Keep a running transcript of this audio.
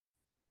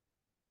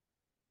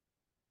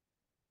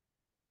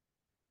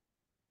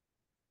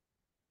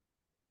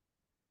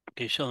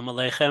Okay, Shalom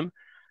Aleichem.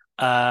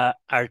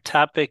 Our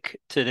topic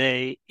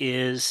today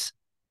is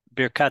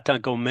Birkat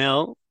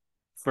Hagomel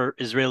for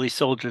Israeli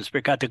soldiers.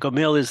 Birkat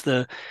Hagomel is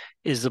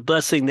the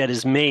blessing that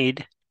is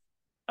made.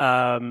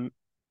 Um,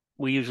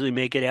 we usually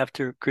make it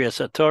after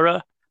Kriyas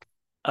Torah.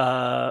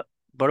 Baruch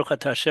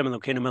atah Hashem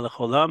Elokeinu melech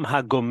olam,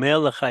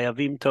 Hagomel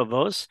l'chayavim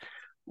tovos,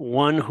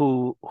 one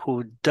who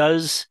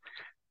does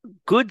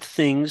good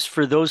things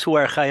for those who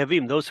are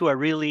chayavim, those who are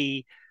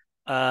really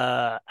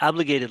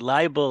obligated,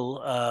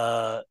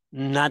 liable,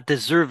 not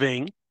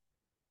deserving.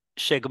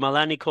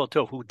 Shegmalani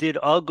Kolto, who did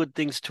all good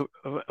things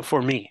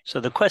for me. So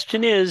the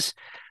question is,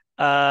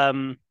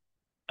 um,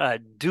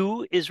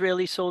 do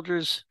Israeli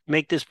soldiers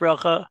make this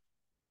bracha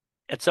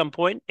at some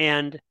point,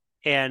 and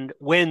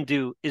when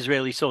do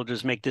Israeli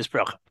soldiers make this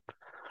bracha?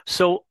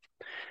 So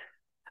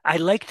I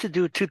like to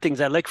do two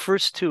things. I like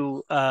first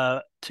to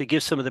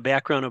give some of the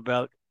background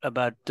about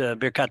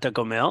Birkat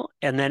Gomel,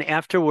 and then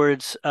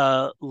afterwards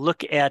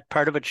look at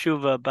part of a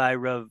tshuva by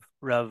Rav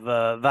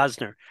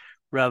Vazner.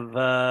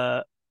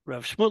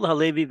 Rav Shmuel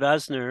Halevi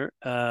Vazner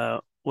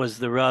was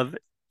the Rav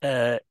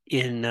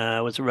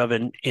was a Rav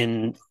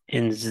in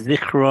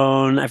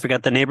Zichron. I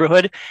forgot the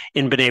neighborhood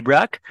in Bnei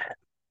Brak,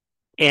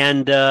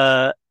 and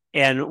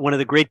one of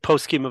the great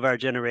poskim of our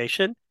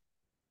generation.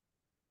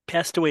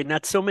 Passed away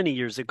not so many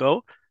years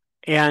ago,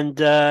 and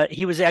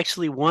he was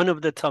actually one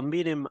of the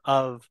talmidim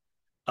of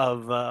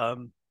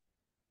um,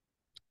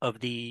 of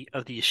the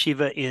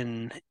yeshiva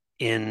in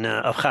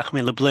of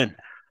Chachmei Lublin.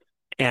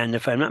 And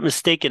if I'm not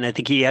mistaken, I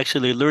think he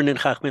actually learned in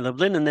Hagomel,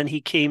 Lublin, and then he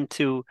came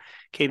to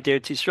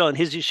Eretz Yisrael, and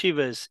his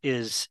yeshiva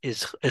is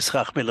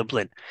Hagomel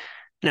Lublin.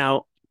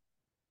 Now,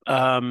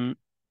 um,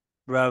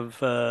 Rav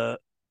Vazner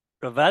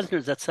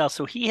Zatzal,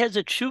 so he has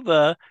a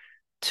tshuva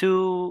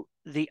to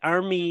the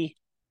army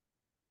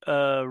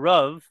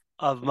Rav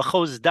of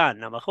Machoz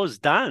Dan. Now,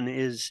 Machoz Dan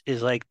is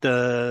like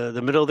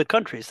the middle of the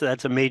country, so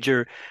that's a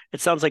major.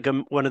 It sounds like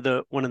one of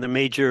the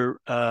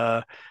major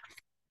uh,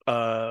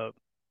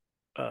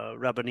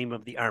 Rabbanim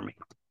of the army.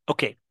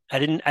 Okay, I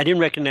didn't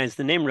recognize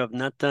the name. Rav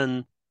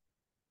Natan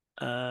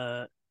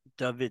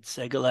David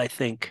Segel, I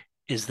think,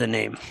 is the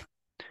name.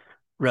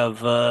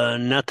 Rav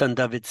Natan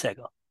David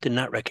Segel. Did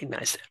not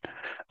recognize it.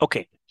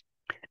 Okay,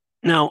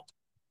 now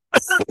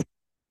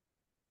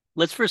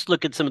let's first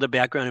look at some of the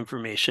background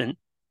information.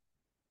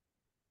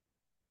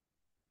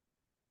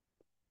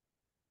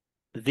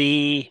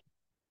 There's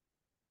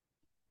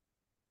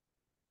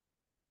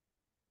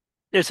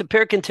a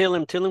Perek in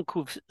Tehillim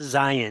Kuf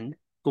Zayin,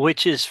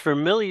 which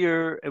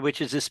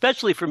is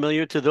especially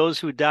familiar to those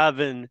who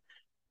daven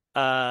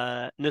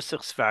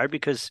Nusach Sfar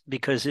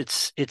because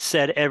it's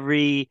said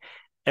every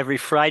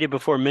Friday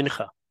before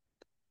Mincha.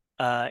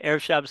 Erev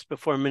Shabbos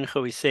before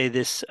Mincha, we say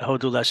this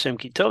Hodul Hashem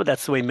Kitov.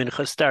 That's the way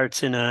Mincha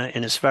starts in a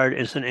Sfard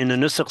in a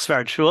Nusach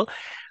Sfard shul.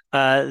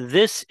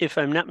 This, if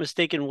I'm not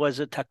mistaken, was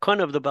a takon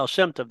of the Baal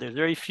Shem Tov. There's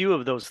very few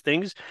of those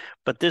things,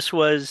 but this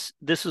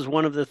is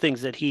one of the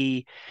things that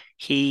he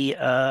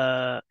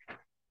uh,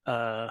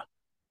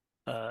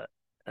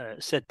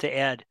 said to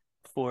add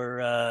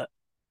for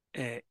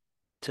to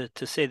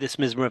say this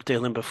Mizmor of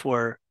Tehillim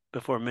before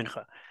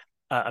Mincha.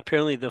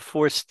 Apparently, the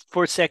four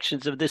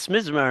sections of this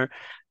Mizmor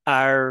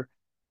are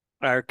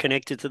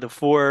connected to the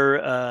four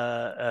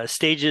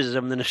stages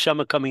of the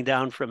neshama coming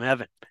down from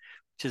heaven,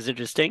 which is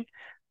interesting.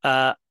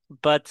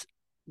 But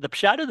the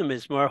pshat of the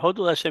Mizmor,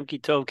 Hodul Hashem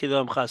Kitov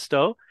Kilam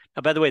Chasto.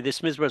 Now, by the way,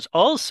 this Mizmor is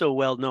also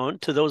well known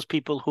to those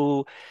people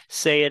who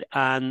say it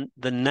on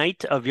the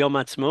night of Yom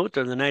Ha'atzmaut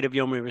or the night of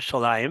Yom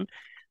Yerushalayim.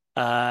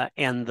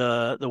 And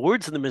the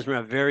words of the Mizmor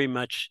are very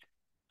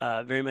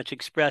much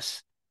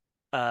express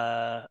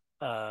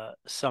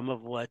some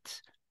of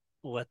what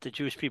the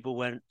Jewish people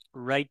went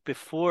right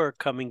before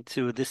coming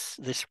to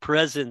this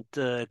present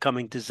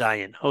coming to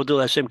Zion. Hodul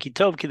Hashem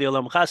Kitov Kili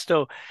Olam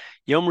Chasto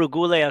Yom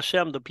Rugule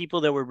Hashem, the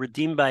people that were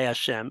redeemed by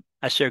Hashem,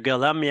 Asher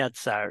Galam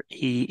Yatzar.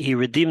 He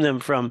redeemed them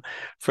from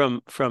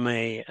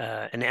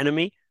an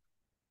enemy.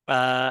 He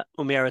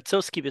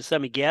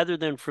gathered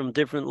them from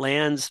different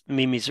lands,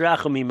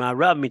 Mimizrach,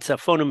 Mimarav,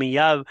 Mitzafon,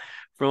 Miyav,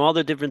 from all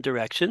the different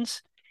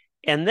directions.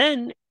 And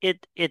then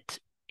it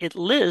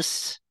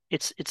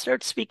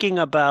starts speaking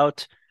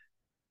about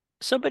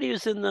somebody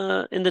who's in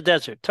the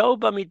desert.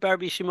 Toba midbar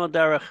b'shimon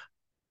darach.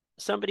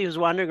 Somebody who's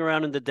wandering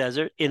around in the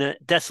desert in a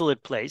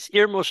desolate place.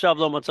 Ir moshav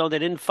lo motzo. They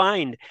didn't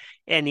find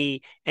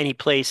any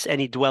place,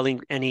 any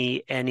dwelling,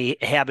 any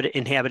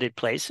inhabited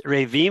place.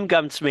 Revim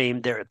gam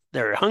tzmeim.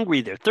 They're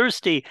hungry. They're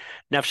thirsty.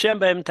 Nafshem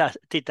b'hem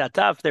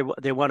titataf.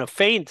 They want to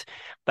faint.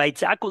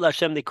 Baitzakul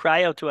Hashem. They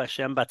cry out to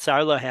Hashem.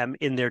 Batzar lahem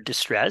in their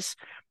distress.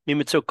 And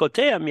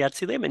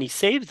he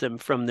saves them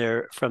from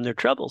their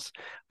troubles.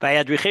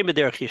 He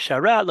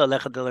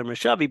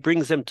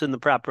brings them to the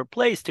proper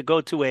place to go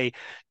to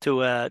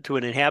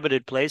an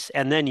inhabited place,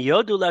 and then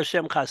Yodul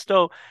Hashem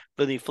Chasto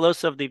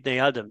v'liflos of the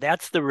Bnei Adam.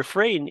 That's the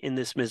refrain in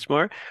this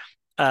Mizmor.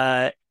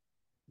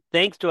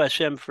 Thanks to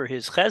Hashem for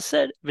his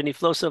chesed,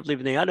 v'niflosav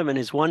livnei adam, and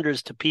his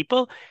wonders to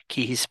people.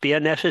 Ki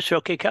hispia nefesh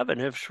shokekav, and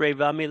shrei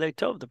v'amilei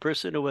tov. The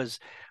person who was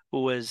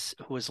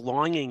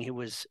longing, who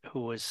was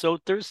so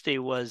thirsty,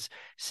 was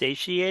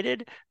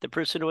satiated. The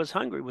person who was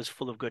hungry was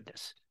full of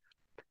goodness.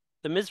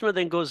 The Mizmor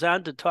then goes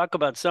on to talk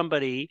about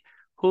somebody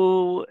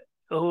who,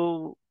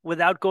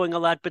 without going a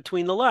lot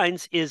between the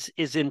lines,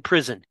 is in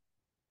prison,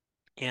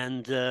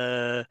 and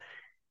this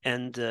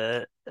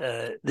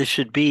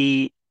should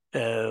be.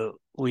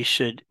 We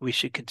should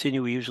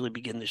continue. We usually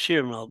begin the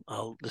shir, and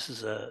this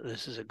is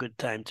a good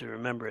time to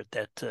remember it,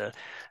 that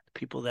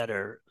people that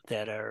are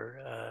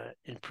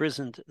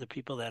imprisoned, the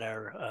people that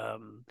are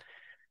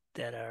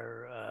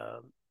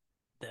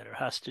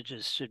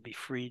hostages should be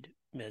freed,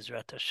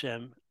 Mezrat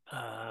Hashem,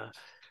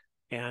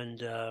 and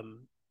the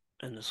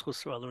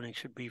Schusra learning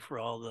should be for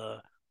all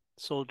the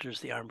soldiers,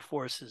 the armed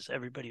forces,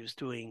 everybody who's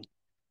doing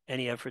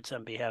any efforts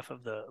on behalf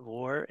of the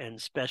war,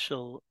 and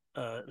special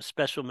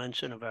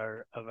mention of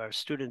our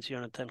students,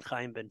 Yonatan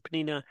Chaim ben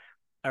Pnina,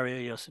 Ariel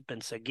Yosef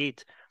ben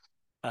Sagit,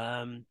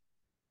 and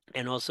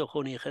also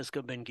Choni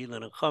Cheska ben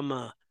Gilan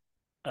Chama,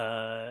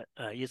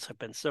 Yitzchak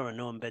ben Sora,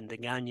 Noam ben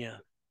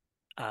Deganya,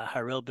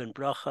 Harel ben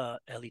Bracha,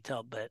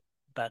 Elital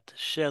bat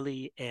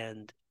Sheli,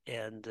 and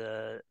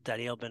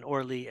Daniel ben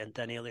Orly, and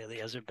Daniel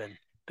Eliezer ben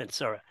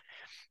Sora.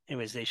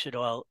 Anyways, they should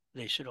all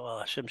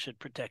Hashem should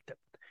protect them,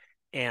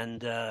 and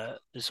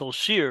this whole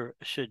shir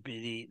should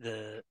be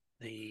the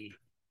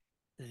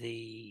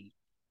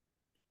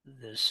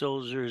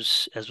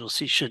soldiers, as we'll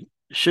see, shouldn't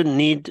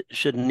need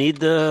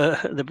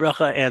the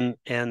bracha,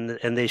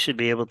 and they should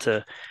be able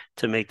to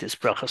make this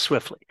bracha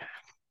swiftly.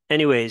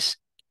 Anyways,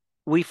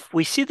 we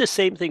see the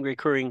same thing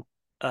recurring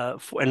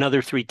for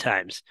another 3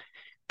 times.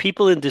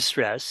 People in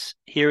distress.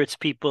 Here it's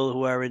people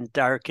who are in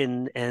dark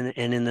and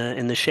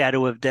in the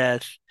shadow of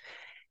death.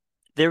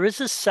 There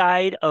is a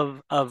side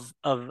of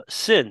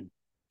sin.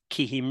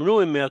 Ki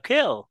himru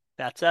me'okel.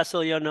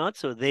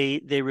 So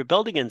they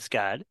rebelled against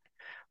God,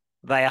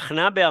 but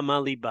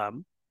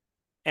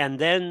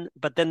then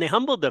they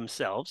humbled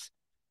themselves.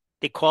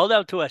 They called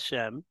out to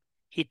Hashem.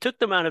 He took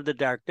them out of the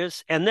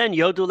darkness, and then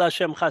Yodul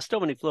Hashem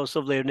Chastom and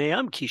Iflosov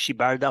Le'neam Ki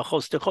Shibar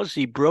Dachos Techos.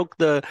 He broke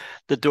the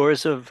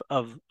doors of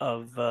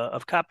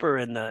copper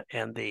and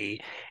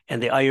the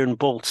iron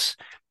bolts.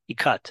 He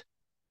cut.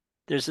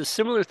 There's a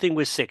similar thing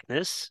with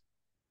sickness.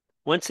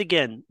 Once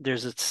again,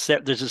 there's a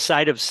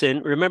side of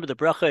sin. Remember, the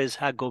bracha is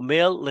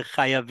Hagomel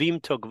lechayavim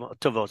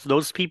tovos.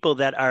 Those people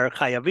that are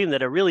chayavim,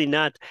 that are really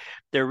not,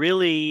 they're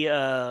really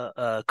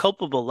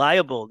culpable,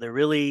 liable. They're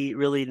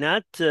really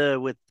not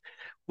with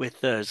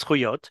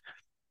zchuyot.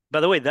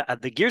 By the way, the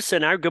girsa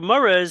in our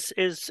Gemara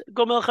is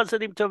Gomel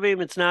chasadim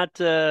tovim. It's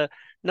not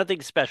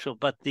nothing special,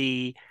 but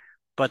the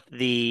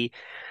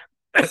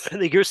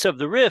the girsa of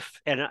the Rif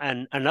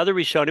and another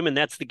Rishonim, and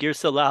that's the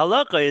girsa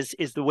lahalacha,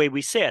 is the way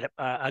we say it.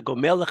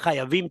 Hagomel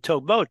lechayavim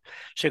tovot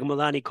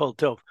shegemalani kol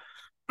tov.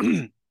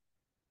 The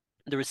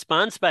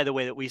response, by the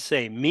way, that we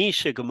say mi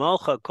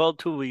shegemalcha kol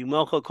tuv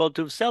yimalcha kol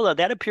tuv sela,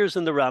 that appears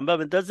in the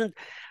Rambam. It doesn't.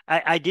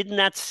 I did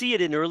not see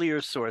it in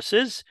earlier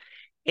sources,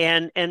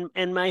 and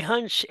my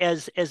hunch,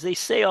 as they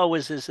say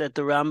always, is that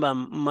the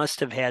Rambam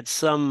must have had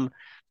some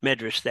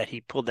medrash that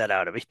he pulled that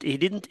out of. He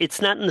didn't. It's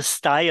not in the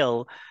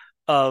style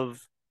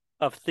of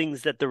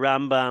things that the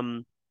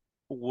Rambam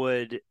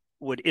would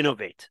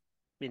innovate.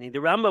 Meaning the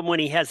Rambam, when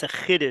he has a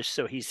chiddush,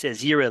 so he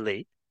says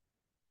yirali.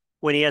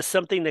 When he has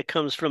something that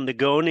comes from the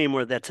Gonim,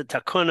 or that's a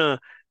takona,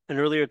 an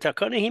earlier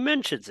takona, he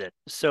mentions it.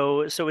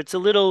 So it's a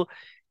little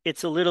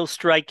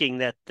striking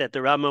that the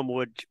Rambam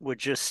would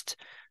just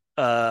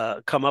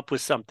come up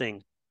with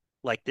something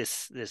like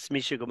this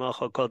Misha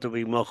Gamalcha Kol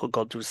Tuv Yimalcha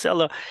Kol Tuv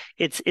Sela.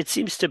 It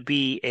seems to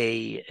be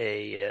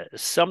a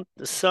some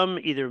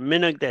either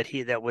minhag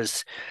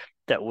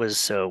that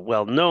was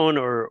well known,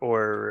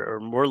 or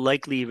more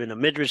likely even a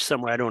midrash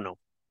somewhere. I don't know.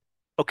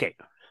 Okay,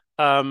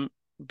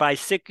 by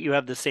sick you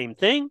have the same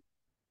thing.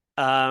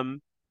 I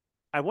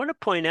want to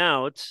point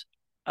out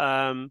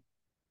a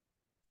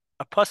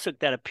pasuk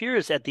that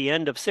appears at the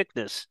end of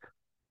sickness,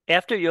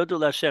 after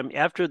Yodul Hashem,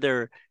 after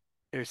they're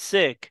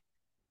sick.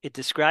 It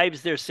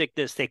describes their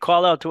sickness. They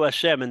call out to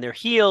Hashem and they're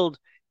healed.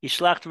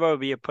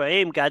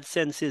 God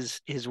sends his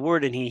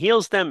word and he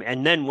heals them.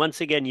 And then once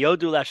again,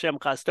 Yodul Hashem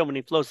chastom and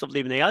he flows of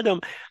livnei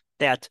adam.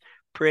 That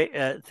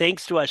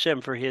thanks to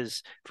Hashem for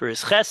his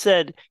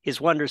chesed,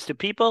 his wonders to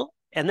people.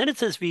 And then it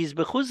says they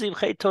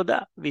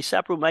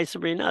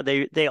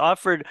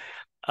offered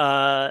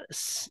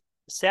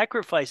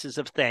sacrifices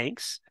of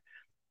thanks.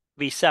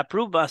 They spoke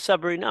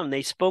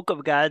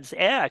of God's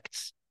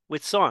acts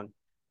with song.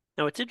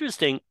 Now it's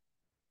interesting.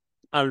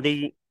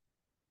 The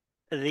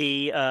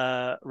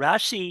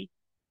Rashi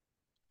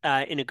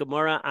in a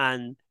Gemara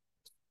on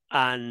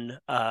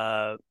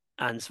Zvachim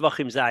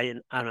Zayin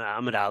on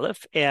Amud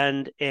Aleph,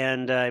 and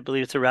I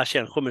believe it's a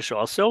Rashi on Chumash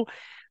also,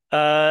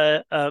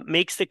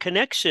 makes the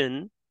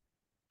connection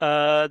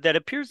that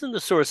appears in the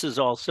sources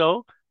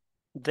also,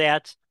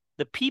 that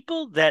the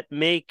people that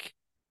make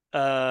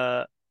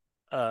Birkas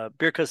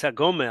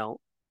Hagomel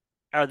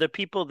are the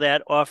people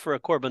that offer a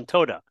Korban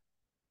Toda.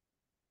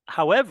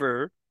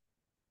 However,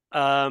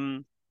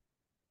 um,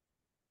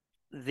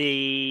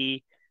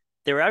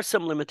 there are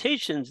some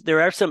limitations.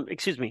 There are some,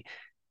 excuse me.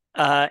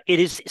 It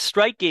is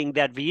striking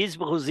that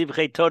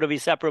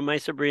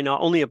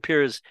only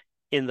appears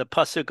in the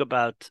pasuk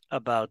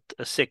about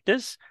a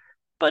sickness,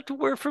 but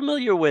we're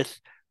familiar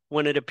with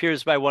when it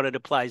appears by what it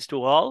applies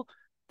to all.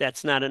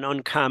 That's not an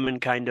uncommon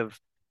kind of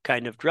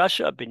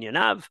drasha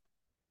binyanav.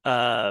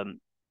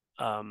 Um,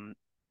 um,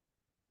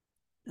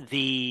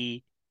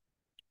 the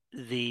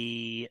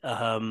the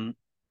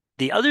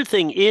the other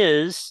thing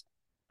is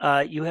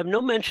you have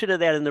no mention of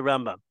that in the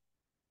Rambam.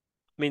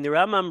 I mean, the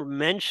Rambam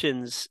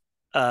mentions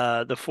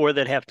the four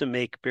that have to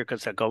make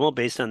Birkat Hagomel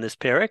based on this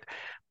parak,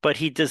 but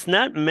he does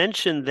not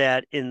mention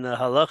that in the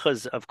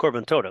halachas of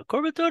Korban Todah.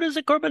 Korban Todah is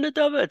a Korban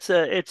Adava.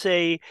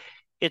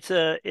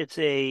 It's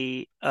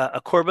a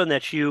korban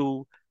that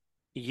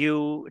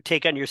you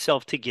take on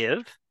yourself to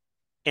give,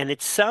 and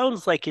it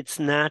sounds like it's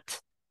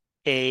not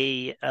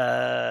a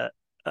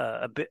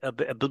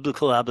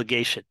biblical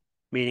obligation,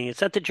 meaning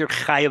it's not that you're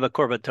chayav a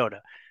korban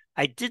todah.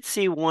 I did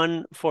see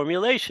one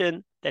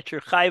formulation that you're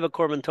chayav a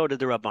korban todah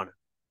d'Rabbanan.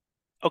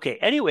 Okay.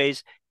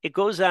 Anyways, it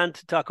goes on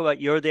to talk about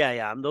Yordei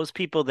Hayam, those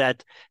people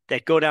that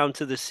go down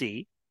to the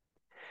sea,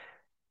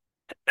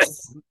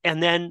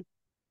 and then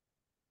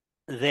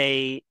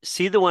they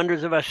see the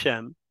wonders of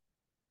Hashem,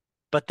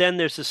 but then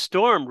there's a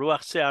storm,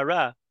 ruach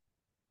se'ara,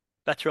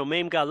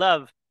 batromeim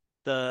galav,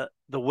 the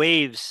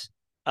waves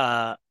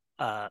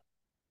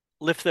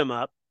lift them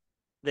up.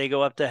 They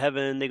go up to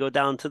heaven. They go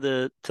down to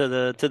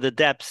the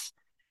depths,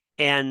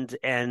 and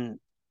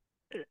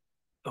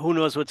who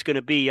knows what's going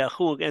to be?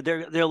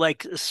 They're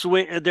like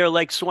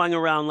swung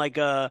around like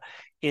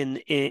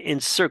in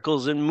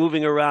circles and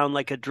moving around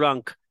like a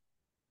drunk.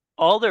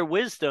 All their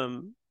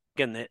wisdom,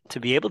 again, to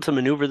be able to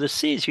maneuver the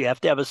seas, you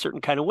have to have a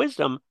certain kind of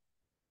wisdom.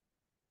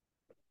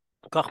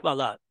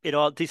 It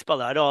all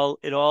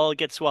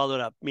gets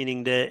swallowed up.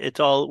 Meaning that it's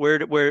all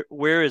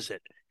where is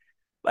it?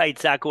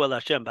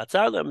 Hashem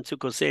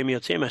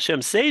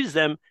saves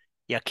them.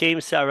 Yakim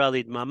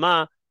Saralid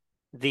Mama.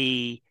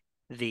 The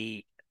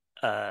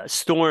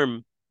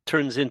storm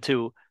turns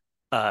into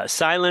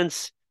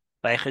silence.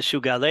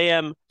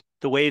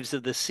 The waves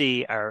of the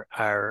sea are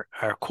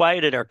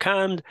quieted, are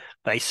calmed.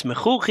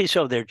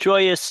 They're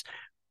joyous.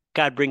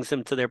 God brings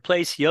them to their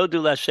place.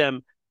 Yodul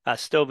Hashem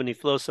Astov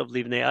Niflosov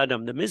Livnei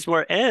Adam. The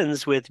Mizmor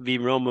ends with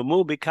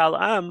V'romamu B'Kal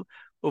Am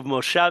of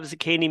Moshav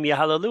Zikanim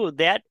Yahalalu.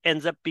 That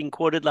ends up being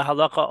quoted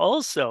lahalacha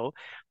also,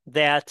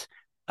 that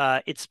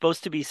it's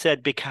supposed to be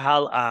said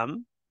B'Kal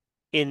Am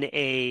in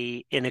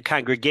a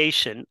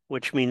congregation,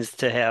 which means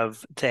to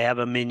have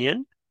a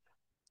minyan,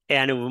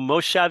 and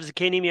Moshav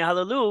Zikanim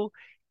Yahalalu.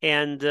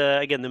 And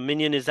again, the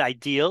minyan is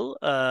ideal,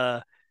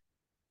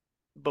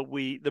 but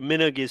the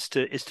minhag is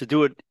to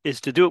do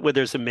it where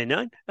there's a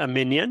minyan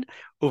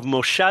of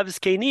Moshav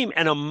Zikanim,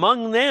 and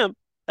among them,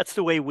 that's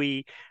the way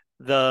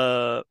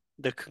the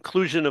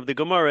conclusion of the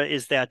Gemara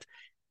is that,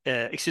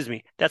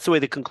 that's the way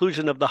the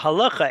conclusion of the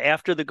halacha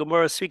after the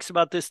Gemara speaks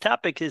about this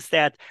topic is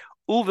that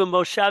uva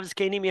moshav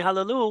zkenim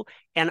yahalalu,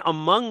 and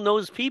among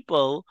those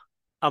people,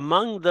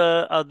 among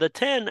the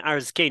 10 are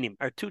zkenim,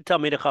 are two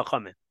Talmidei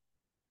Chachamim,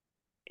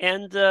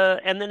 and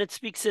then it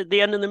speaks at the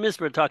end of the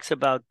Mizmor, talks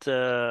about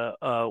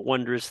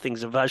wondrous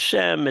things of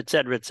Hashem,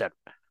 etc., etc.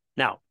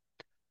 Now,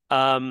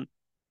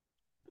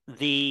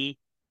 the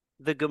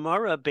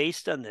Gemara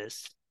based on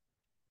this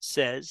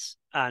says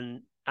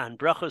on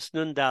brachos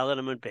nun daled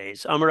amud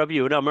beis, Amar Rav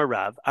Yehuda, Amar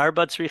Rav,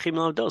 arba tzrichim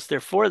lavdos. There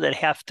are four that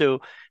have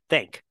to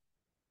thank.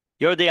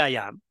 Yordei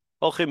Hayam,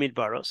 Olchim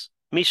Midbaros,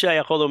 Misha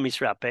Yacholo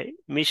Misrape,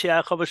 Misha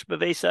Yachovash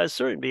Bevesa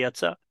Asurin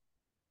Biyatza.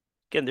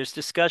 Again, there's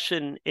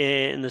discussion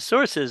in the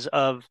sources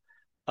of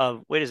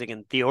wait a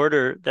second, the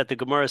order that the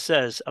Gemara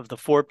says of the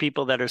four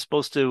people that are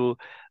supposed to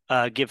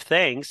give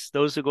thanks: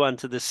 those who go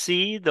onto the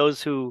sea,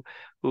 those who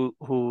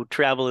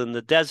travel in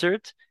the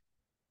desert,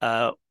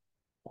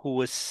 who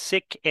was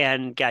sick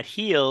and got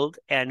healed,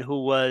 and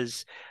who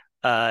was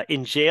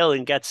in jail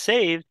and got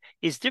saved,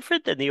 is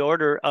different than the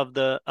order of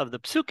the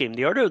psukim.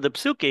 The order of the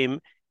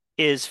psukim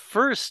is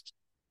first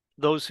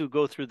those who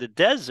go through the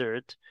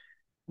desert,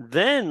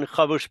 then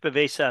chavush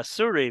bevesa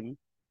asurim,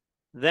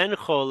 then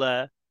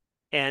chola,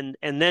 and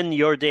then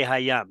Yordei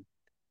Hayam.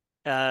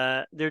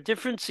 There are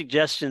different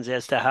suggestions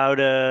as to how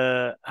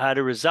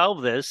to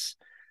resolve this.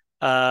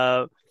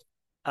 And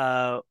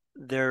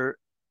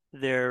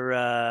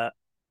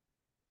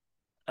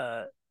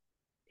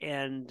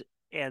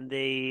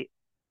they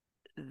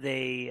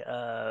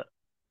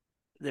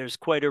there's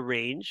quite a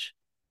range.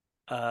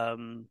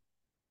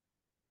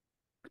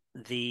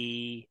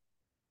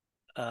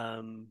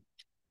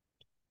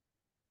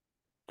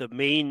 The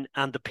main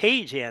on the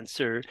page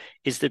answer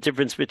is the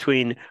difference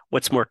between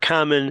what's more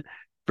common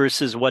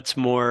versus what's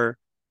more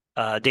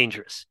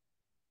dangerous.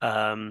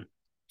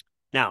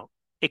 Now,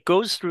 it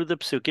goes through the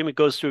psukim. It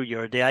goes through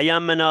Yordei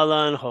Hayam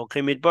Menalan,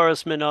 Holchim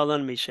Midbaros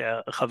Menalan,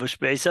 Misha Chavush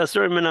Beis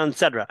Asur Menalan,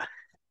 etc.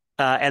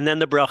 And then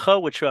the bracha,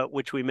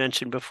 which we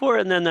mentioned before,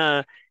 and then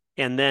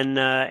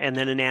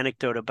an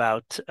anecdote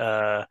about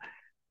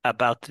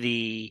about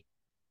the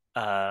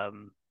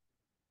um,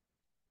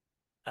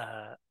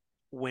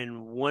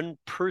 when one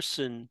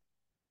person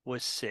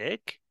was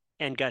sick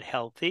and got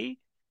healthy,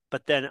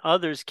 but then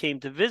others came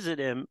to visit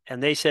him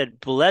and they said,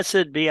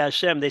 "Blessed be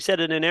Hashem." They said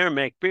it in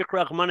Aramaic, "Bir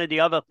Rachmana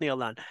di'avach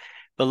ni'alan."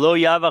 Below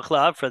Yavach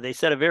la'afra, they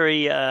said a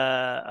very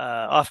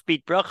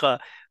offbeat bracha.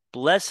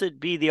 Blessed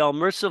be the All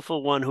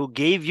Merciful One who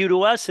gave you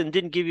to us and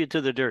didn't give you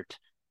to the dirt.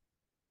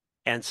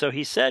 And so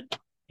he said,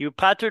 "You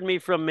pattered me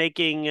from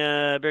making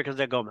Birkat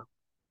Hagomel."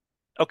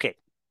 Okay.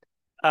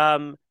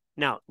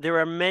 Now there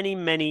are many,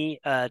 many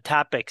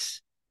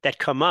topics that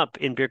come up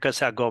in Birkat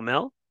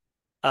Hagomel.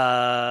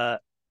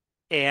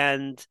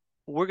 And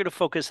we're going to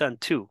focus on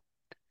two.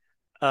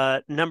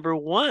 Number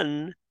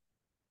one,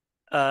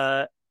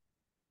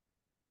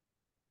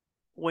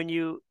 when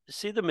you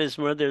see the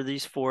Mizmor, there are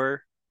these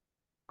four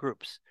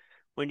groups.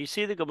 When you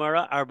see the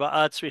Gemara,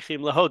 Arba'a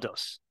Tzrichim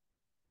Lahodos.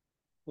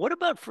 What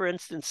about, for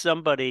instance,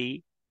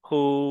 somebody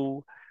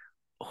who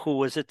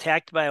was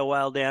attacked by a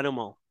wild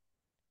animal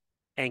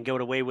and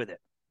got away with it?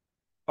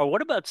 Or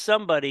what about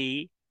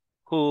somebody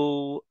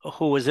who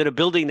was in a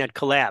building that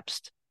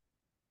collapsed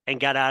and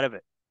got out of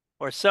it?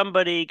 Or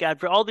somebody, God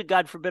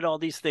forbid, all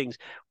these things.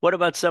 What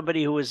about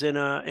somebody who was in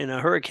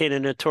a hurricane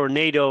and a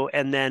tornado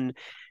and then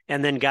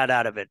got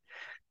out of it?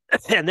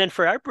 And then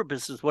for our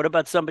purposes, what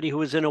about somebody who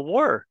was in a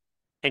war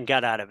and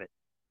got out of it?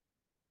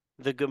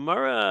 The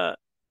Gemara,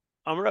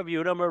 Amrav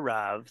Yud Amar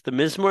Rav, the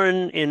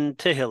Mizmor in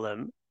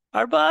Tehillim,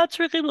 Arba'a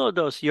Tzrichim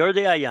Lodos,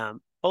 Yordei Ayam,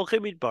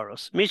 Olchim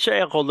Midbaros, Misha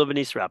Echol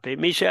Levenis Rapi,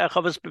 Misha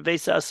Echavas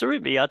Bevesa Asuri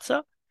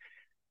B'Yatza.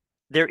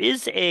 There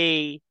is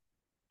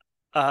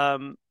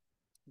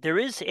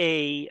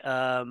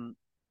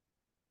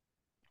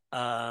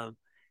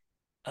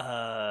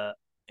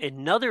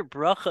another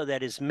bracha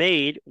that is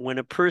made when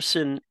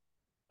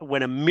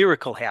a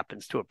miracle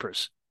happens to a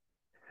person.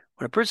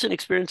 When a person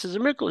experiences a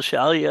miracle, I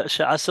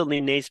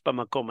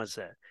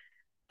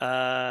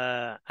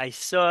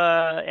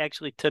saw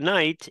actually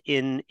tonight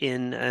in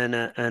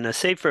a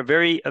sefer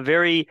a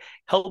very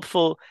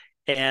helpful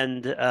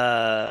and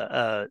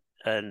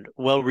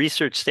well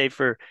researched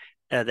sefer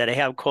that I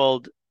have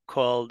called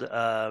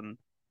Piskei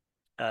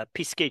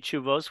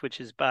Tshuvos, which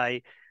is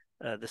by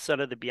the son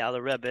of the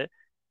Biala Rebbe,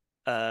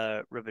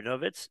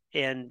 Rabinovitz,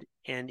 and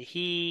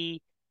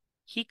he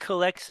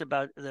collects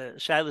about the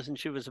Shilas and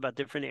Shuvas about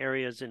different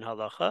areas in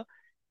halacha,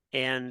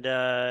 and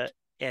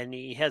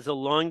he has a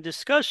long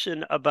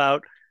discussion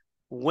about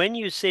when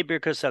you say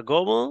Birkas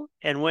Hagomel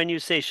and when you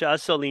say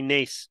Sha'asoli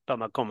Nes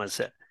B'makom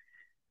Hazeh.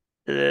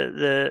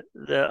 The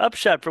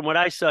upshot from what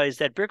I saw is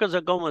that Birkas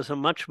Hagomel is a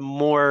much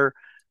more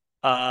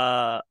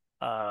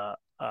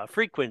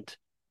frequent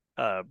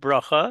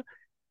bracha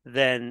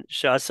than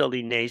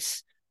Sha'asoli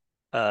Nes.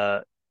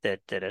 That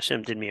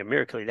Hashem did me a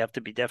miracle. It'd have to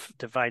be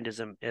defined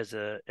as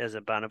a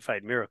bona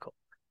fide miracle.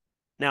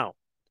 Now,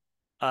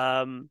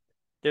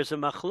 there's a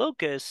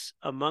machlokes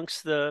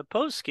amongst the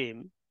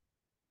poskim.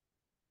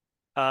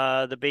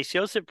 The Beis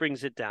Yosef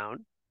brings it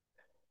down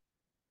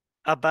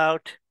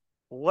about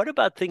what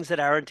about things that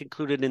aren't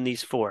included in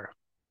these four.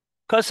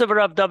 Kosav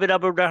Rav David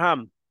Abu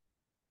Darham.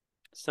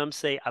 Some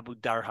say Abu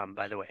Darham,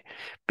 by the way.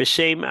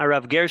 B'Shem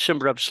Arav Gershom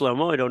Rav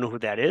Shlomo. I don't know who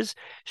that is.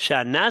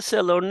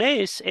 Shanase lo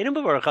nes einu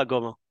b'varach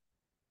hagomel.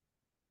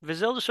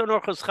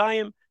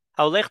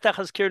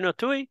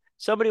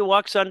 Somebody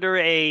walks under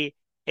a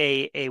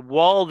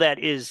wall that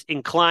is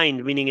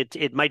inclined, meaning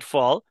it might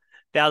fall.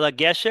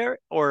 Gesher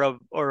or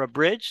a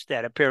bridge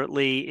that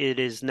apparently it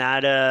is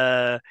not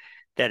that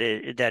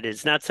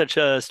is not such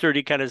a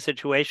sturdy kind of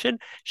situation.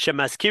 And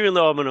that's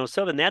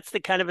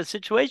the kind of a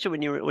situation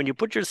when you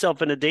put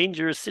yourself in a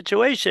dangerous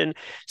situation.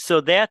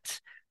 So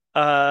that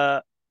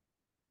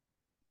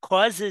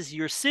causes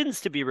your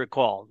sins to be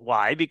recalled.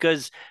 Why?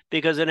 Because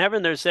in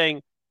heaven they're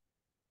saying,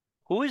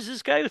 who is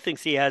this guy who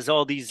thinks he has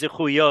all these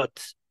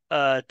zichuyot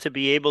to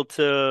be able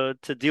to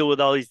deal with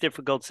all these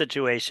difficult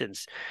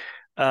situations?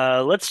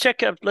 Let's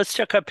check up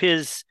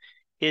his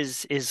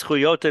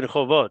zchuyot and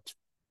chovot.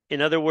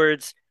 In other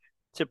words,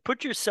 to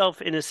put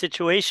yourself in a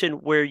situation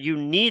where you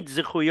need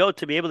zichuyot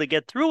to be able to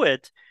get through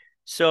it.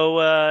 So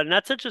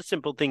not such a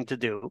simple thing to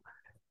do.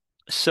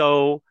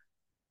 So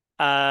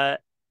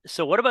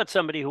what about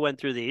somebody who went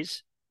through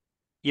these?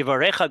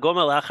 Yivarech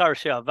hagomel achar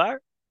she'avar.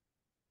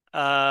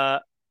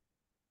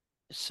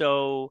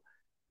 So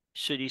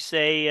should he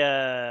say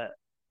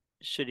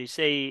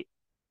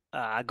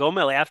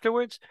Hagomel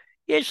afterwards?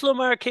 Yesh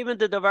lomar kevan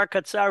de davar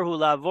katzar hu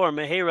lavor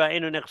mehera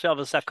enu nechshav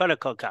sakana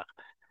kol kach.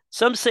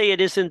 Some say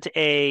it isn't such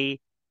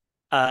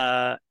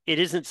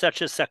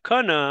a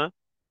sakana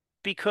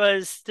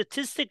because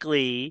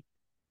statistically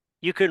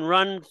you can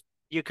run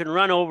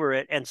over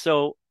it, and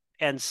so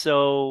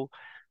you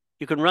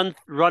can run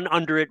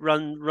under it,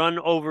 run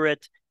over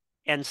it,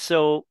 and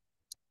so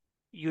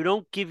you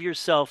don't give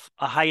yourself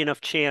a high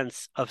enough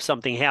chance of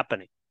something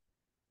happening.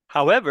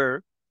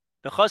 However,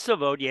 the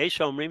chosavot yesh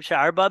omrim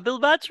she'arba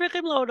bilvat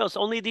tzrichim lodos.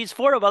 Only these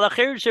four of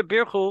alacher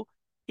shebirchu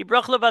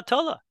yibrach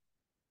levatola.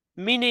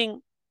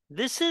 Meaning,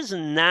 this is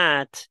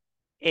not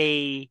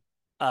a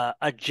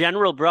a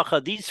general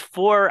bracha. These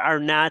four are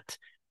not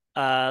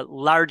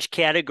large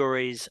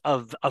categories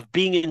of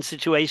being in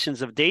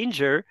situations of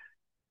danger.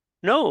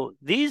 No,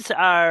 these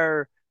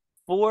are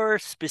four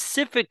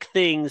specific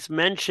things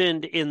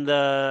mentioned in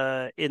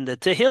the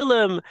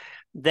Tehillim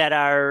that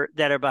are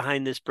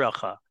behind this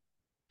bracha.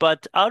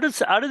 But out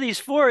of these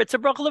four, it's a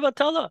bracha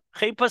levatala.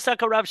 Chen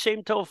pasaka Rav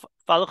Shem Tov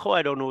Falacho.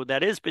 I don't know what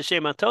that is.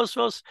 B'Shem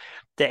Atosvos.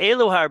 The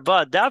Elu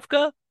Harba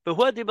Davka.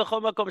 V'Huadi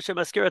B'Chol Makom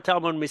Shemaskira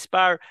Talmud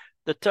Mispar.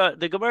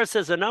 The Gemara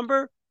says a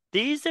number.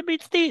 These, it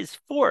means these.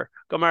 Four.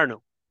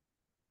 Gamarnu.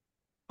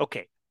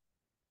 Okay.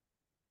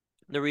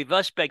 The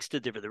Rivash begs to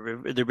differ. The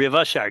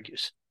Rivash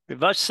argues.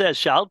 Rivash says,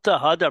 Shalta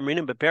Hada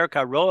Amrinim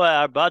Beperka Roa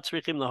Arba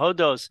Tzrichim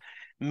Lahodos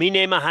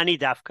Mine Mahani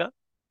Davka.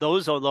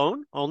 Those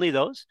alone, only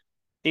those.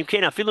 Meaning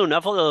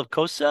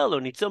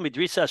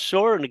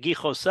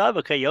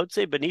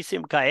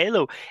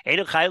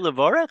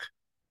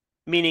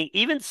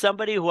even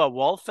somebody who a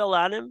wall fell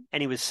on him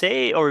and he was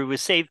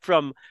saved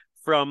from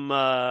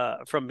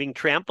being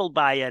trampled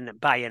by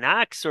an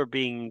ox or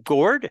being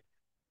gored,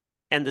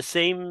 and the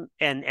same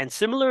and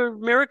similar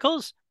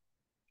miracles,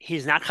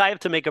 he's not chayav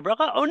to make a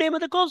bracha. Oh, name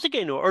of the goals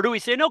again, or do we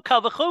say no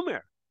kal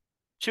v'chomer?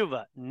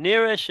 Tshuva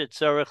nira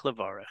shetzorech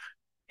levarech.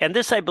 And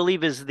this, I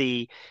believe, is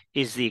the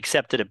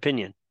accepted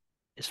opinion,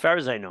 as far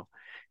as I know.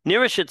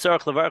 Nira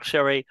shetzarach levarach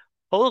sharei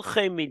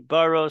holchei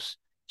midbaros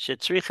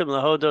shetzrichim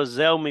lahodos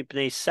zeu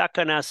mipnei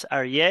sakanas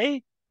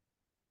aryeh.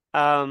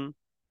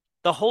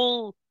 The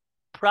whole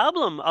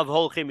problem of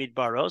holchei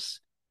midbaros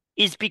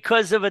is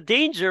because of a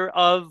danger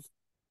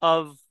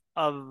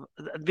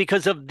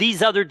because of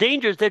these other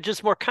dangers. They're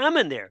just more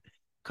common there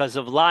because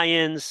of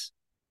lions,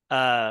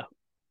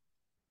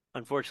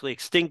 unfortunately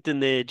extinct in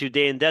the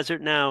Judean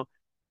desert now.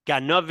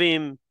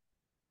 Ganovim,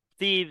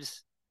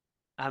 thieves,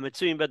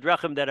 Hametsuim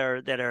Badrachim that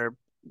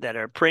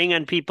are preying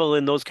on people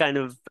in those kind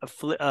of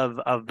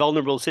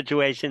vulnerable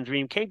situations.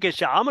 What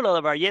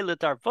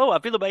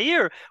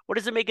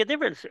does it make a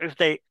difference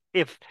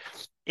if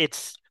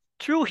it's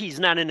true he's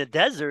not in a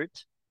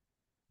desert,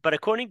 but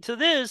according to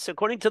the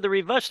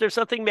Rivash, there's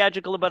something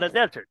magical about a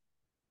desert.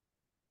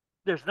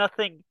 There's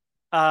nothing.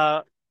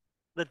 The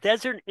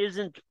desert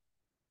isn't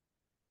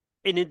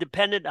an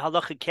independent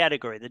halachic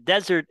category. The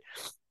desert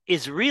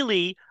is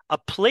really a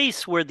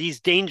place where these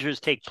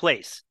dangers take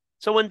place.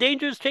 So when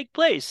dangers take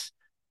place,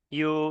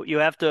 you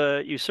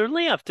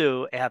certainly have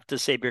to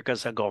say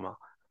Birkas Hagomel.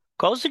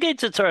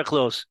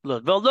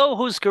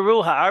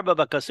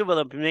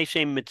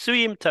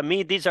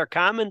 These are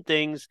common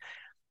things.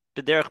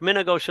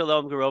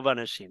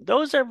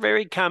 Those are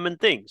very common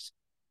things.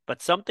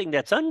 But something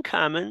that's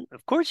uncommon,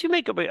 of course you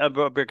make a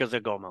Birkas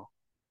Hagomel.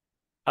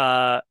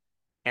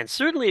 And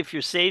certainly if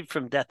you're saved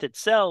from death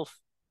itself,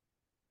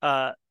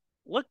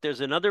 look, there's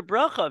another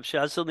bracha of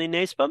Shasali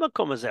Nes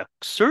Bamakom Hazeh.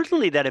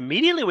 Certainly, that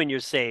immediately when you're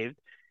saved,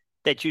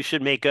 that you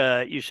should make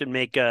a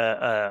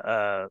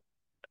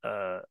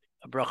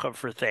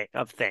bracha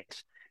of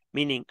thanks.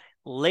 Meaning,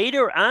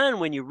 later on,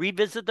 when you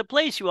revisit the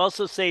place, you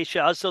also say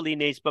Shasali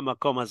Nes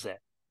Bamakom Hazeh.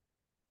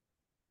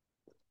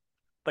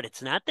 But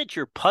it's not that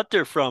you're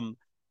putter from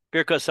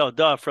Birkas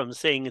Haudah, from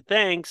saying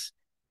thanks,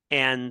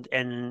 and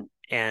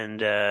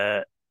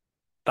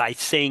by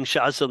saying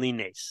Shasali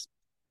Nes.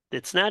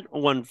 It's not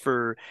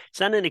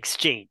an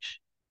exchange.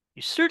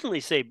 You certainly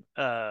say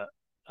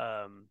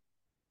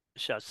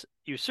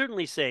you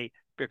certainly say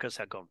Birkas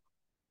Hagomel.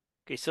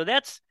 Okay, so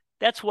that's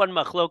one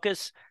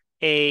machlokas,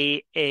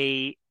 a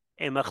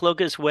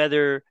machlokas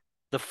whether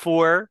the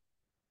four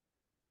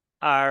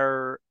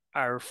are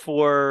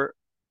four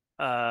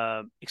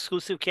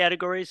exclusive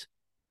categories,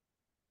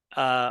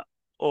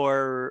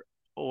 or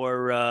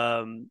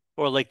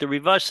like the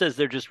Rivash says,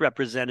 they're just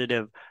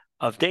representative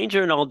of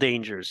danger and all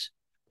dangers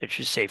that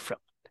you're safe from.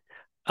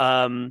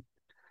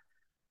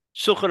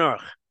 Shulchan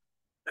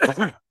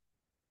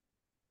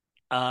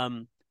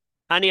Aruch.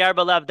 Ani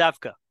arba lav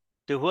dafka.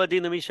 Dehu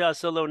adin lemisha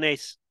solo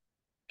nes.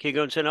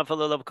 Kigon shenafal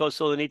alav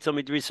kosol anitzel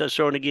midrisa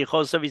shor negi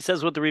chosav. He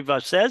says what the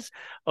Rivash says.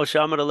 O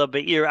shamar alav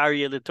be'ir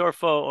arye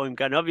letorfo. O im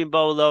ganovim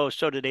bo'olo. O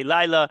shodei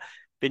laila.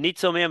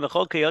 Benitzel me'am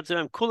v'chol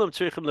kayotzem. Kulam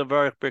tzrichim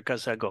levarech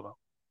birkas hagomel.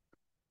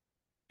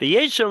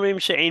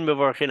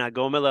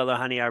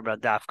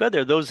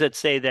 There are those that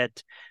say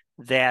that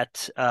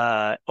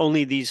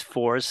only these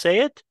four say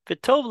it.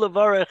 V'tov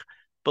levarech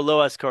below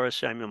askara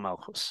shaim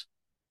malchus.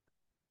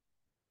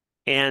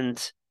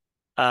 And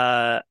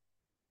the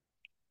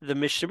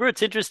Mishnah Berurah,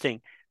 it's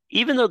interesting.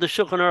 Even though the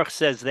Shulchan Aruch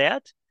says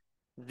that,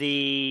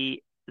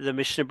 the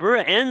Mishnah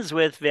Berurah ends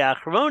with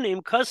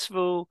ve'achronim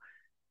kasvu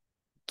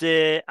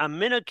de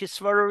amina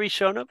kisvara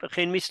rishona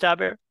v'chein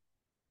mistaber.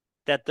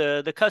 That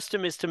the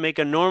custom is to make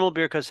a normal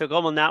Birkas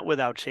Hagomel, not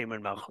without Shem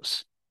and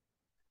Malchus.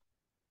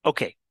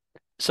 Okay,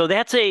 so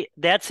that's a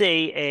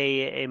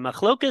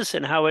machlokas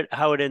and how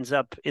it ends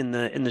up in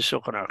the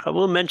Shulchan Aruch. I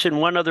will mention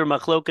one other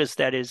machlokas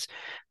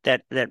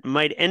that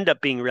might end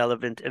up being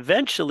relevant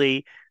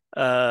eventually,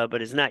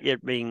 but is not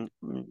yet being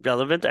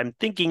relevant. I'm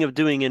thinking of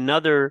doing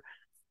another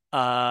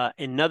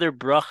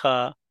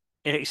bracha,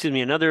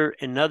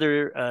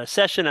 another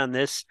session on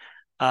this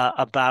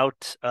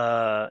about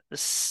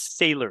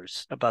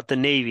sailors, about the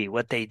Navy,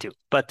 what they do.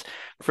 But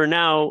for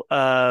now,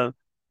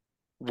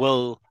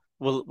 we'll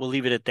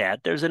leave it at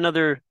that. There's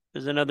another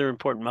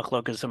important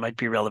machlokas that might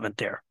be relevant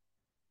there.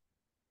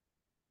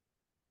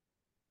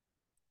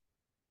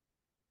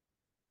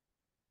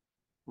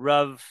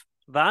 Rav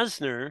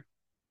Vosner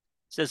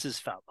says as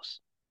follows.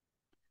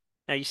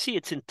 Now you see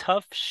it's in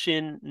Tuf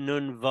Shin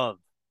Nun Vav.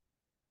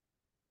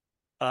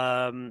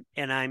 And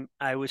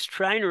I was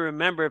trying to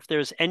remember if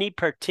there's any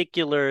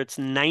particular, it's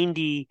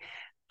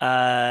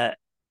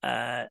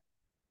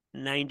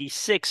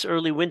 96,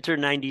 early winter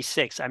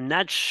 96. I'm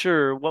not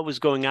sure what was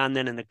going on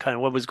then in the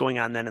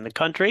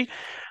country.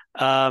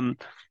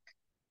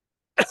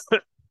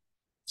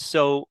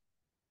 So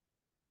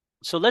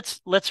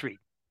let's read.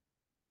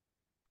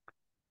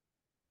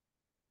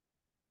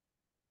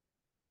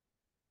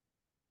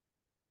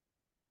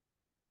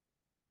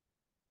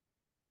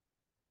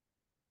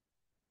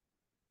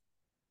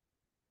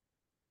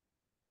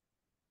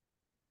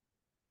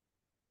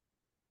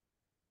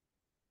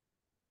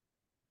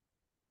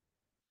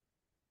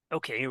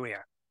 Okay, here we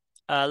are.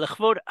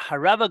 L'chvod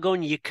harav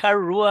agon yikar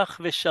ruach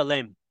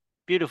v'shalem.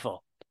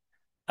 Beautiful.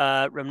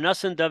 Rav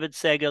Nosson David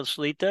Segel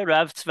Shlita,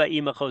 Rav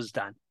Tzva'i Machoz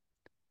Dan.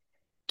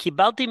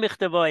 Kibalti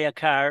michtavo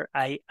yakar.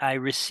 I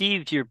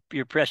received your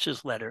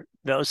precious letter.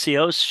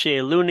 Ve'osios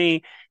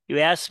she'eluni. You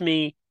asked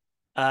me.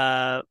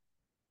 Again,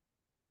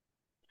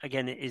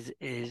 is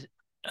in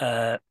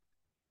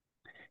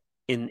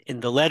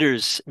the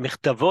letters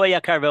michtavo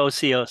yakar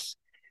ve'osios.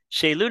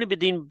 She'eluni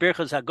b'din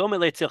birchos hagomel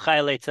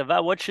letzilchai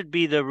letzava. What should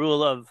be the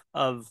rule of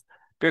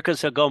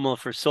birchos hagomel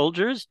for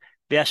soldiers?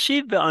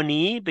 Ve'ashiv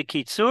be'ani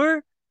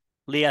bekitzur.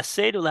 So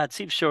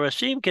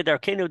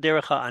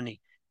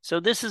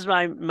this is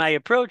my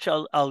approach.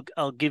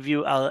 I'll give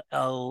you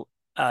I'll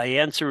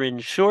answer in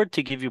short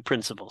to give you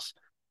principles.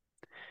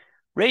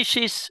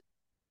 Reishis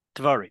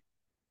Dvari.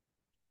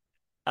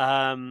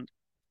 Bechayalim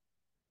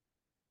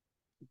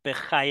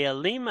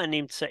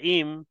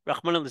animtzaim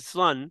Rachmana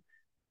litzlan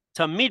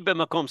tamid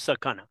b'makom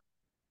sakana.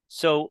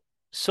 So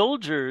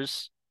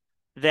soldiers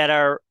that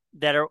are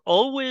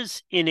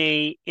always in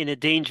a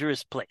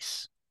dangerous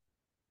place.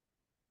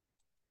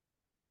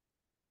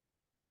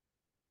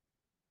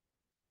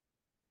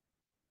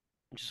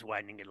 I'm just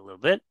widening it a little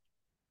bit.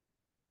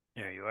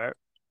 There you are.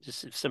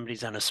 Just if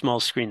somebody's on a small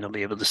screen, they'll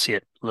be able to see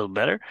it a little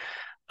better.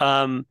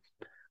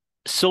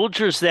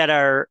 Soldiers that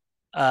are,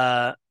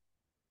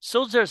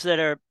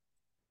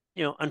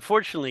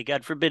 unfortunately,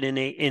 God forbid, in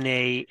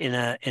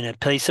a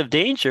place of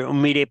danger.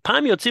 And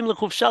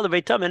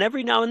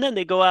every now and then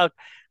they go out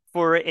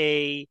for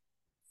a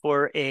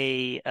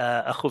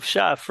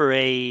chufsha, for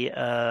it's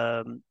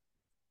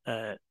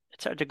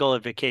hard to call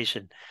it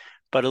vacation,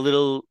 but a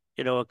little.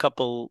 A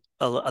couple,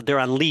 they're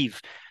on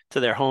leave to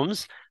their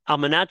homes.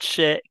 And later on,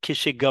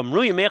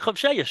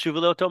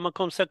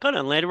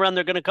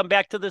 they're going to come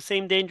back to the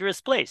same dangerous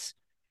place.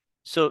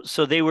 So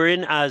they were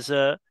in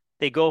Aza.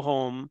 They go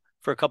home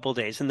for a couple of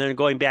days, and then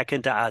going back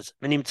into Aza.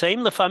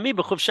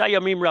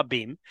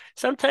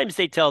 Sometimes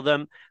they tell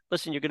them,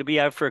 listen, you're going to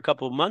be out for a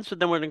couple of months, but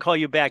then we're going to call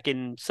you back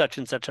in such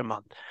and such a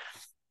month.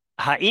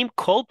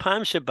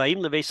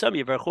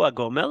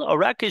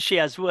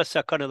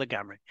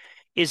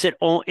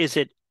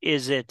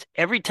 Is it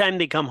every time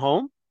they come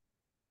home,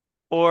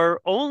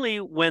 or only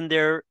when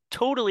they're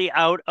totally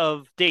out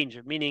of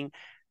danger? Meaning,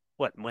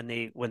 what, when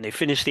they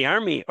finish the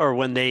army, or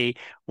when the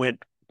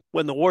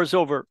war's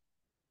over?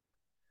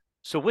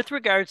 So, with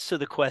regards to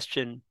the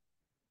question,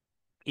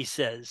 he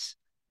says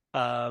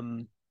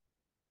about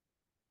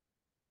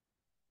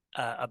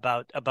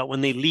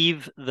when they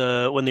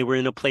when they were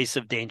in a place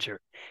of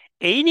danger.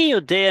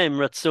 I'm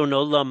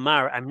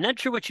not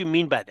sure what you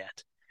mean by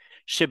that.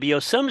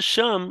 שביוסם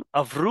שם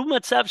עברו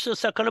מצב של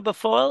סכנה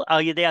בפועל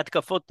על ידי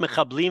התקפות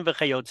מחבלים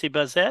וכיוצא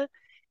בזה?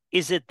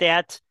 Is it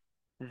that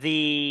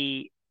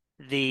the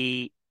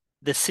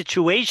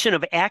situation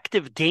of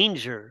active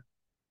danger,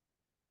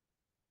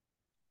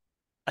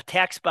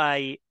 attacks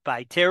by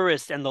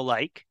terrorists and the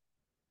like,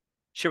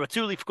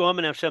 שרצו לפגוע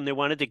בנפשם, they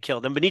wanted to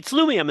kill them,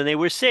 וניצלו מהם, and they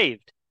were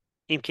saved.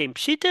 אם כן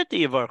פשיטת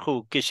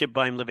יברכו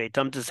כשבאים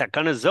לביתם,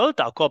 הסכנה זאת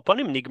על כל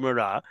פנים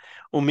נגמרה,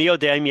 ומי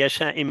יודע אם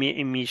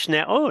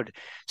ישנה עוד.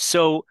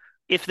 So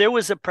if there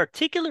was a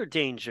particular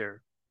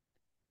danger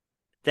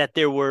that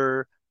there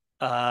were,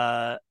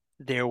 God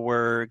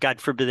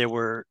forbid,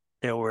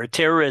 there were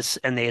terrorists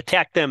and they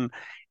attacked them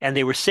and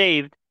they were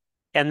saved,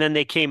 and then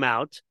they came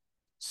out.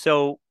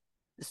 So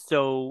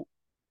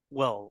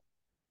well,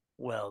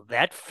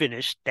 that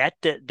finished, that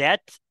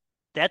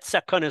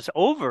sakana is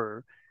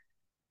over,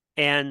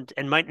 and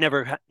might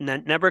never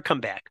come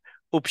back.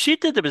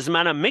 Upshita de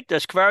bezmana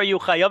mikdash kvar yu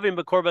chayavim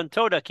bekorban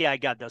toda ki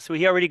agada. So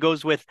he already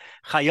goes with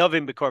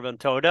chayavim bekorban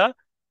toda.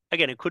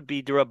 Again, it could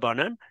be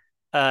derabanan.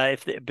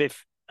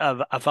 If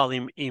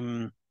avalim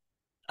im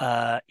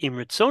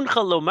ritzon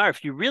chalomar,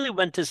 if you really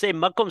went to say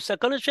makom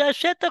sakana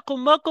she'ashetach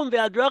u'makom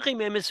ve'adrachim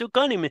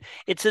mesukanim,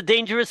 it's a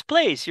dangerous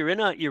place. You're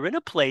in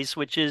a place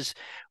which is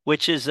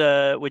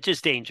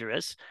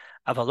dangerous.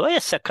 Avaloya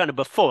sakana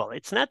before.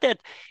 It's not that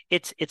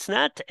it's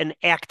not an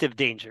active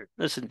danger.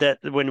 Listen, that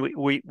when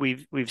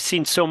we've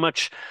seen so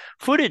much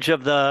footage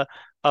of the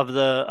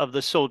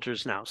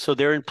soldiers now, so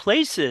they're in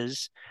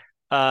places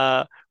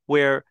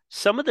where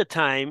some of the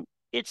time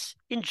it's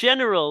in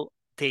general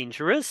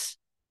dangerous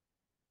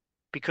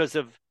because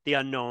of the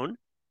unknown,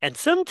 and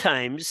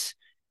sometimes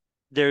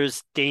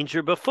there's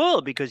danger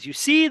before because you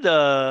see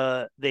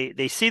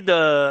they see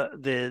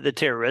the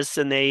terrorists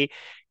and they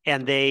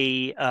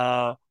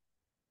uh,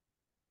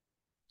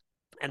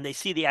 and they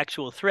see the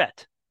actual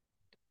threat.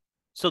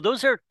 So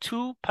those are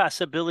two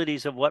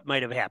possibilities of what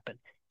might have happened.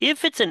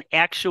 If it's an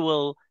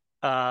actual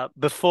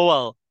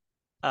before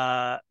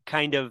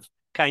kind of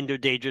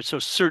danger, so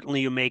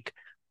certainly you make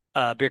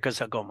Birkas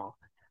Hagomel.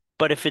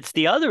 But if it's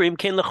the other,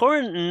 Imkein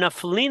Lechor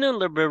Naflina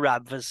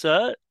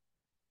Liberabvasa,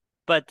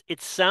 but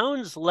it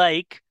sounds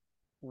like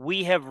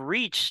we have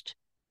reached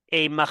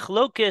a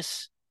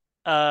machlokes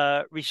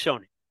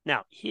rishonim.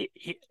 Now,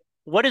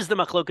 what is the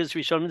machlokes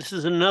rishonim? This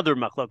is another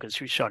machlokes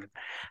rishonim.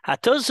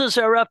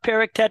 Hatosos Arav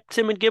Perek Tet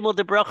Siman Gimel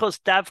de Brachos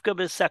Davka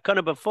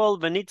B'Sakana B'Fol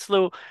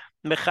V'Nitzlu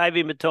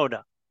Mechayvi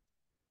Metoda.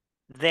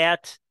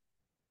 That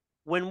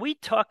when we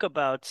talk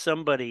about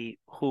somebody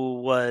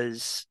who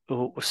makes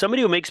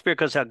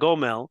Birkas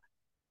Hagomel,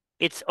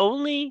 it's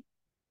only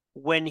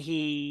when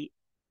he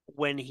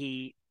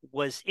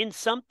was in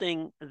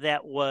something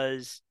that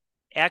was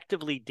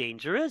actively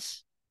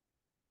dangerous,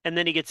 and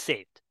then he gets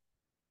saved.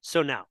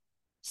 So now,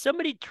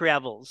 somebody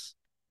travels,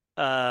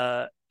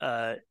 and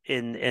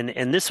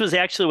this was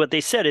actually what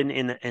they said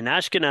in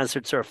Ashkenaz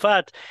or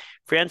Tzarfat,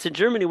 France and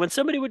Germany. When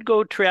somebody would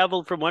go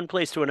travel from one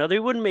place to another, he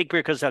wouldn't make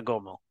Birkas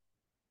Hagomel.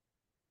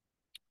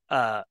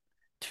 Tfilas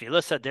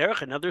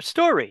Haderech, another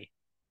story.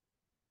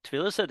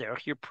 Tfilas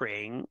Haderech, you're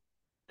praying.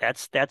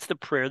 That's the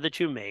prayer that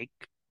you make,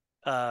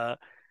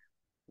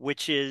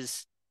 which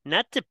is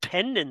not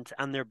dependent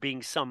on there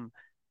being some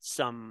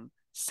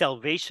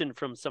salvation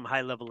from some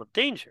high level of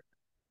danger.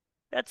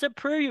 That's a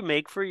prayer you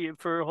make for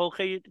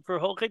Holchei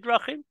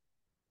Drachim.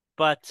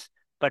 But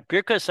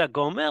Birkas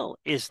Hagomel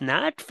is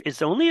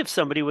only if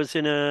somebody was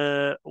in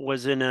a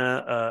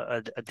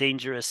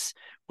dangerous,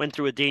 went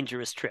through a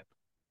dangerous trip.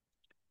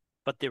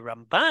 But the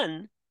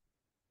Ramban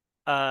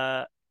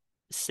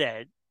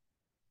said,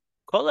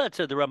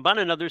 the Ramban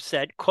and others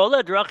said, Kol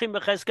Drachim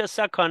B'Cheska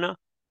Sakana.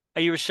 A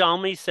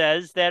Yerushalmi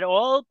says that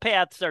all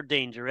paths are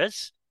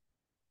dangerous.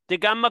 The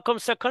Gam Makom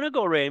Sakana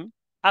Gorem,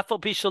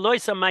 Afal Pishaloi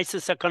Samaisa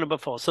Sakana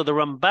B'Fol. So the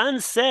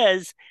Ramban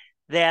says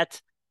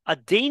that a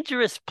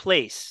dangerous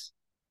place,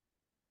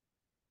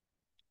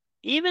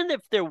 even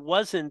if there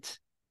wasn't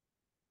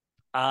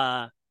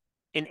an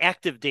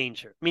active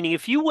danger, meaning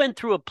if you went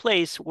through a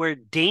place where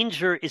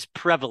danger is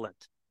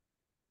prevalent,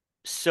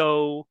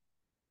 so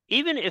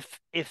even if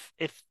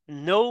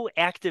no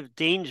active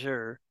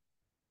danger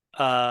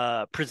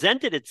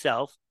presented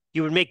itself,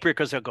 you would make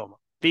Birkas Hagomel.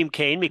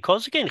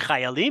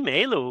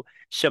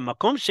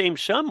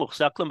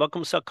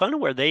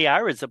 Where they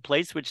are is a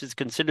place which is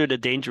considered a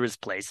dangerous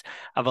place.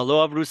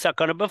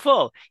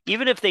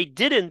 Even if they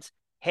didn't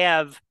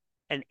have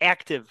an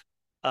active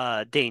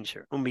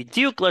danger.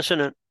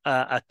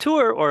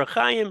 Atur or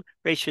Chaim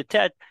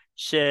Reshetet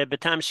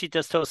Shebetam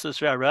Shitas Tosas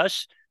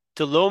Rarush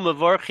Telo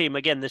Mavorchim.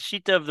 Again, the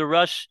Shita of the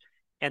Rush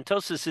and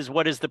Tosas is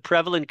what is the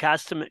prevalent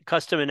custom in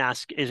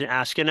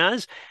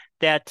Ashkenaz,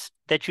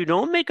 that you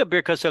don't make a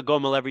Birkas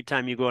Hagomel every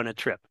time you go on a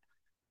trip.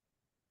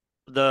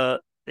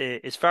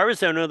 As far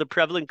as I know, the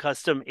prevalent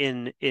custom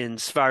in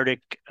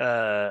Sephardic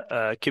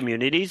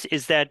communities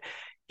is that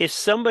if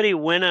somebody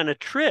went on a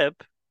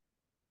trip,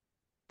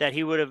 that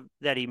he made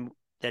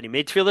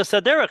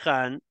Tfilas Haderech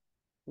on,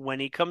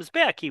 when he comes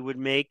back, he would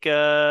make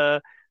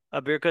a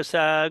Birkas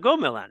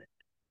Hagomel on it.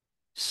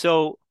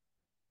 So,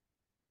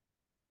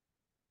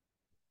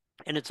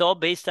 and it's all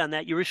based on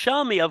that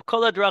Yerushalmi of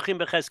Kol Hadrachim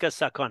B'Cheska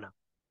Sakana.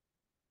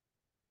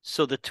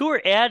 So the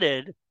Tur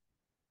added,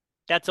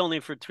 that's only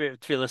for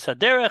Tfilas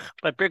Haderech,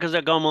 but Birkas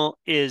Hagomel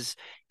is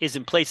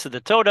in place of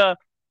the Toda.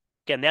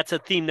 Again, that's a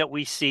theme that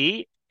we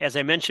see. As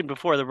I mentioned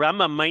before, the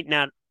Rambam might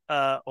not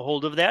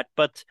hold of that,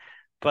 but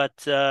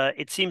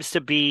it seems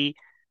to be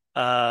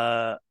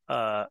a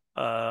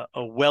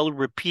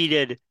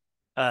well-repeated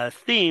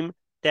theme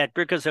that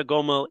Birkas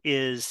Hagomel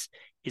is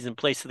in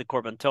place of the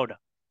Korban Toda.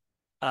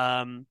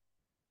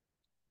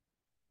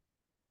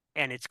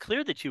 And it's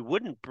clear that you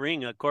wouldn't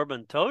bring a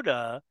Korban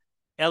Toda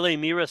Ele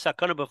Mira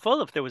Sakana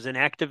B'Fol if there was an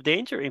active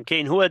danger. In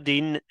Kain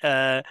Huadin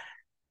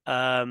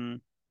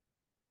Nidon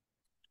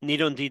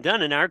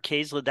Didan, in our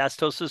case, Ladas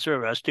Tosas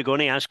Rarush,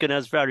 Tigoni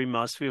Ashkenaz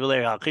Varimas,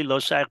 Vivalei Lo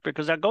Shaykh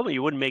Birkas Hagomel.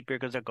 You wouldn't make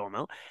Birkas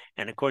Hagomel.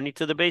 And according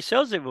to the Beis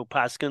Yosef, who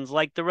paskins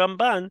like the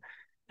Ramban,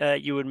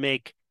 you would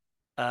make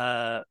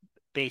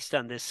based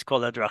on this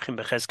Kol Hadrachim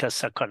B'Cheska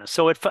Sakana.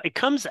 So it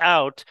comes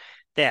out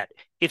that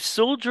if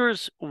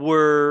soldiers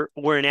were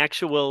in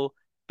actual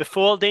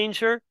befall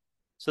danger,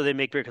 so they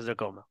make Birkas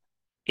Hagomel.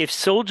 If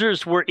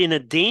soldiers were in a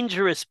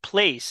dangerous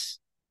place,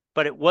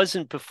 but it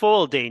wasn't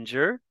befall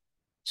danger,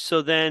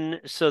 so then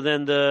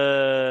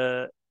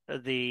the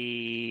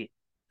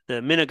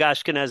Minhag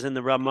Ashkenaz and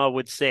the Rama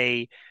would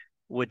say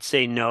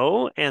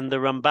no, and the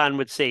Ramban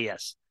would say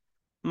yes.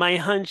 My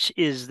hunch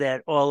is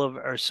that all of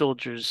our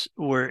soldiers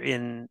were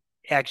in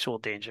actual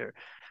danger,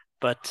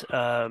 but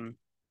uh,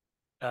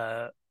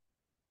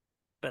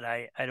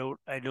 I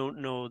don't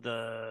know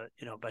the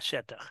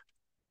bashetach.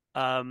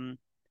 Um,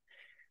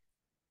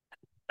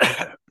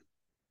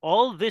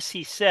 all this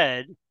he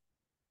said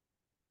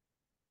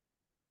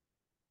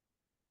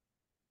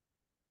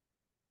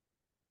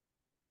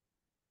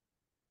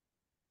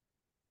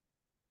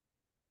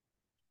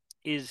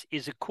is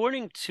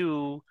according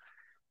to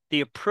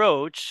the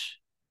approach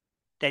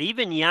that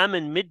even Yam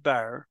and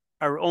Midbar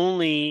are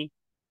only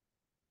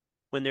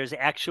when there's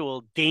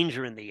actual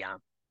danger in the Yam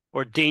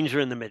or danger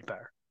in the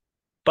Midbar.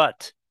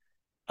 But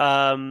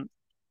um,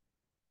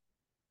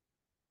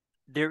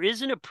 there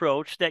is an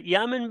approach that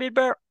Yam and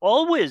Midbar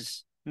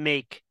always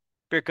make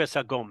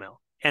Birkas Hagomel,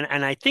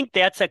 and I think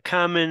there is a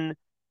common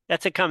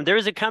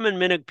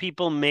minhag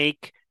people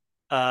make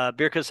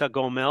Birkas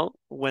Hagomel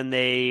when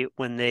they're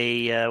on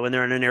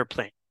an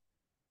airplane.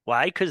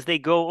 Why? Because they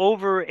go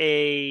over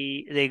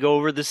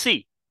the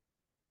sea,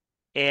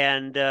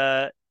 and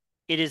it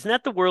is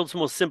not the world's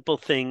most simple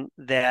thing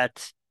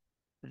that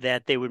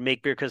they would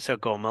make Birkas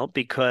Hagomel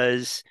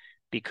because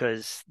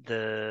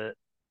the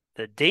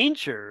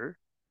danger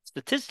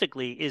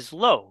statistically is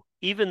low.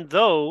 Even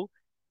though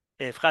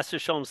if Chas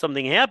v'shalom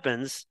something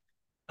happens,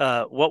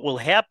 what will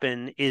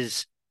happen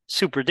is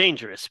super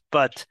dangerous.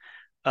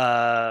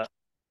 Uh,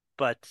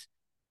 but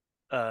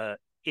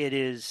it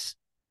is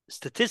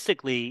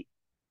statistically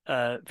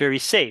very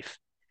safe.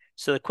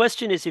 So the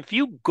question is, if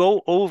you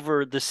go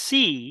over the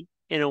sea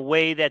in a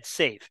way that's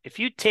safe, if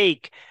you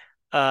take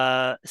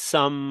I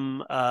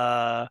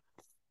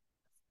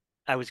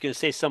was going to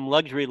say some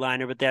luxury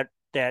liner, but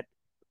that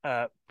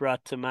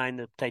brought to mind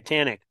the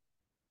Titanic.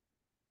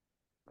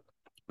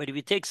 But if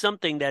you take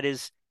something that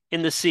is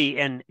in the sea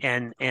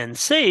and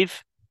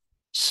safe,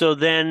 so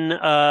then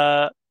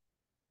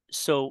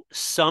so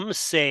some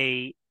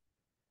say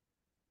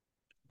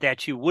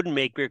that you wouldn't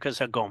make Birkas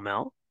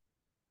Hagomel.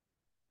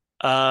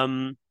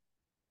 Um,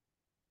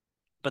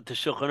 but the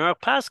Shulchan Aruch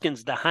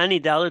paskins the Hani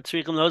Dalet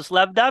Tzrichim Los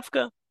Lav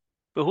Dafka.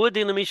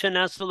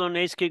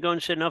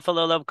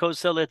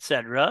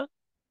 Etc.,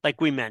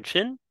 like we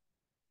mentioned.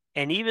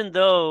 And even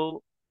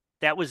though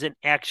that was an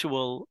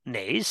actual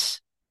nace,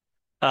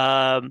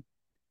 um,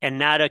 and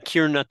not a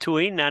kir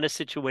natui, not a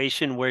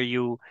situation where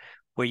you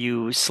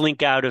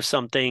slink out of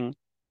something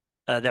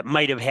that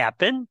might have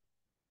happened,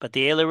 but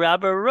the Eile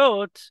Rabba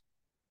wrote,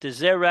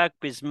 Dezerak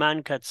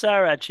bisman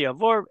katzar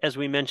achiavor, as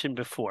we mentioned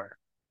before.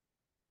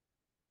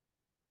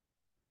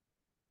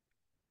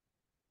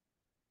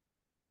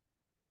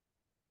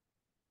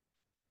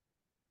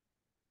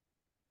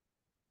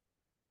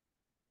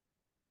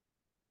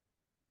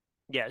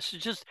 Yeah, so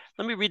just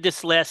let me read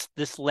this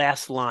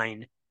last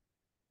line.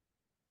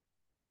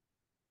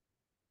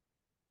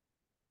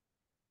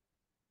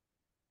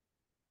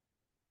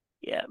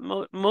 Yeah,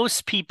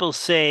 most people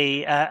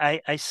say uh,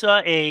 I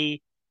saw in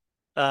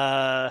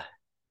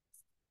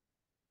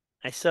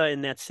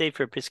that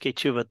Sefer Piskei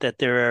Teshuvot that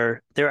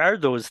there are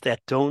those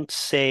that don't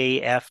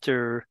say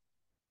after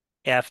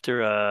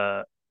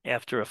a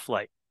after a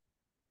flight,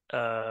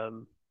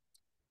 um,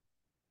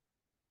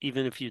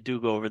 even if you do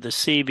go over the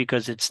sea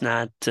because it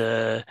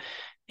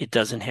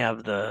doesn't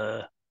have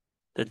the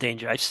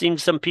danger. I've seen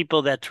some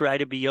people that try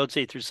to be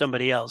yotze through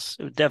somebody else.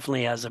 It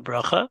definitely has a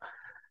bracha.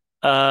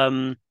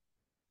 Um,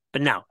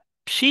 but now,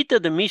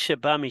 pshita the misha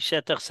ba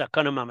mishetach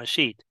sakana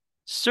mamashit.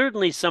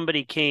 Certainly,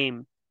 somebody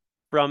came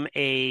from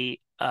a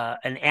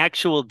an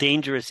actual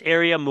dangerous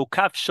area,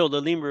 mukaf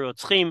sholalim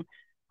rotzchim,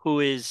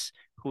 who is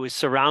who is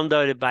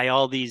surrounded by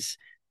all these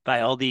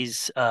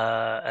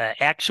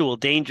actual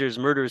dangers,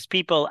 murderous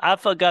people.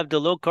 Afagav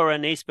delo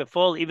koranes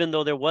befol, even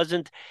though there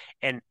wasn't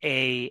an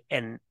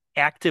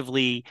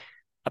actively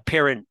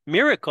apparent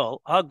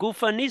miracle.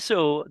 Gufa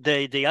niso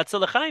the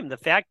yatzalachaim, the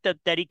fact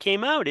that he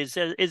came out is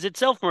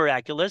itself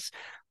miraculous.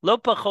 Lo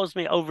pachos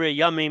me over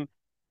yamim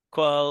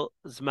kol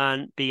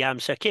zman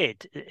biyam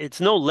shaked. It's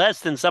no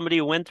less than somebody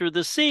who went through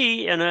the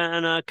sea in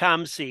a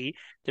calm sea.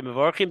 The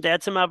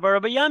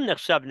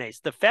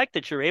fact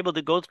that you're able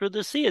to go through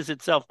the sea is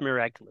itself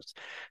miraculous.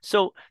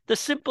 So the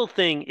simple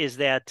thing is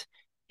that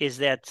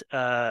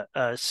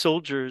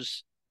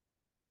soldiers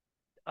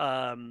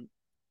um,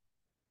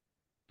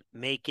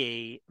 make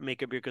a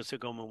birkas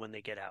hagoma when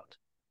they get out.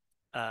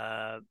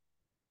 Uh,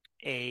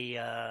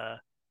 a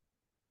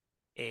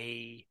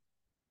a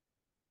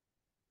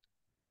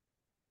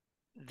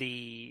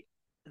the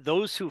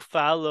those who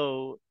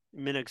follow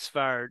Minhag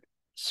Sfard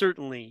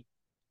certainly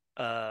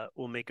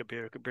will make a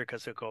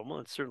Birkas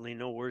Hagomel. It's certainly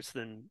no worse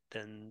than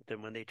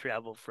when they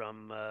travel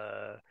from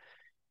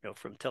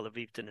from Tel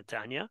Aviv to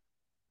Netanya.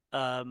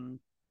 Um,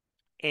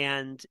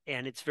 and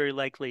it's very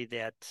likely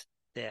that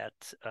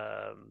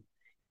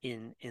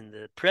in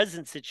the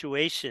present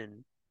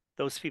situation,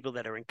 those people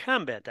that are in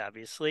combat,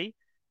 obviously,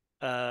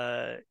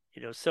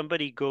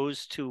 somebody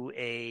goes to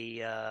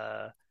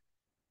a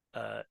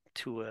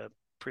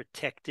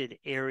protected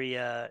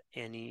area,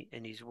 and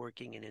he's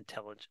working in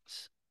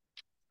intelligence.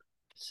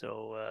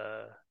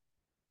 So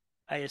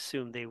I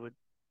assume they would,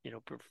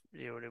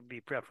 it would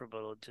be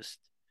preferable to just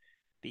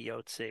be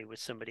Yotze with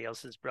somebody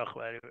else's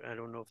bracha. I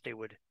don't know if they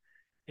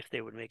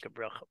would make a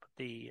bracha. But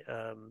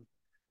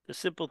the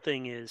simple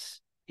thing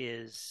is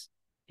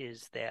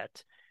is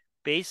that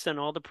based on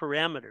all the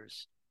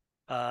parameters,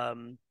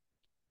 um,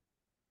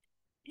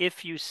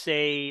 if you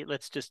say,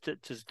 let's just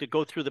to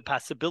go through the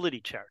possibility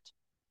chart,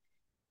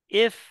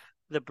 if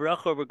the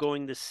bracha we're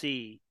going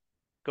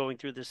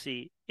through the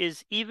sea,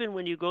 is even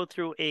when you go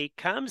through a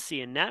calm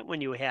sea, and not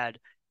when you had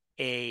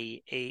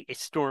a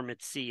storm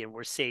at sea and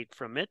were saved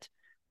from it,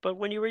 but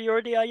when you were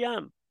Yordi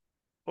Ayam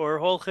or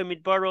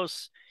Holchem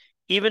Baros,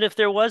 even if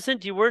there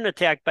wasn't, you weren't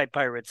attacked by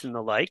pirates and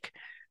the like.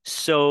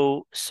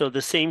 So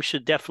the same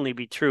should definitely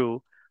be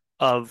true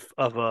of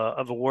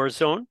a war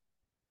zone.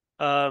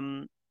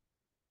 Um,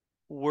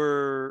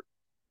 we're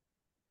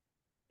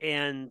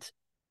and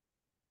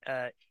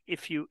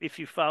if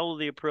you follow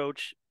the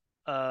approach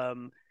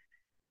um,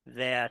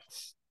 that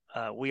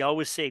we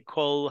always say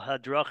kol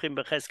hadrachim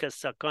becheskas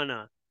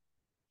sakana,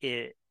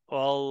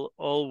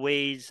 all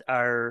ways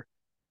are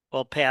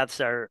all paths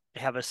are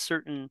have a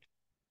certain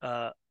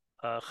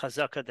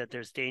chazaka that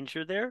there's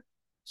danger there.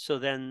 So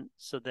then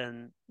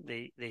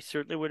they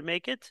certainly would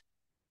make it.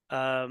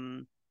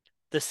 Um,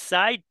 the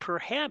side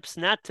perhaps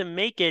not to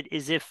make it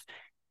is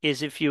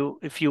if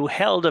you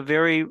held a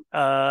very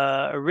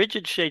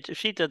rigid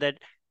shita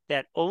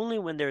that only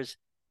when there's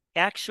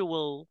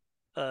actual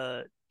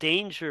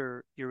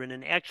danger, you're in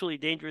an actually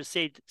dangerous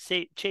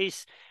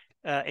chase,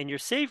 and you're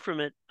safe from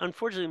it.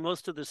 Unfortunately,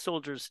 most of the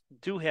soldiers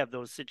do have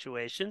those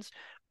situations.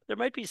 There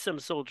might be some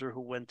soldier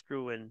who went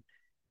through and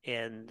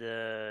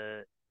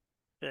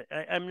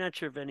I'm not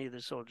sure of any of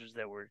the soldiers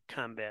that were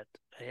combat.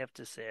 I have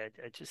to say,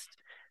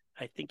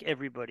 I think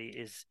everybody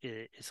is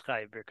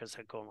chayiv because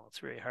Hagomel. It's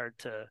very hard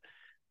to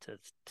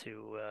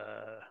to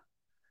uh,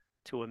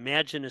 to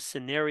imagine a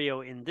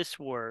scenario in this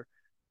war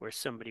where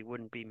somebody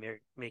wouldn't be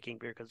making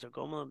Birkat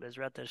Hagomel.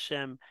 Bezrat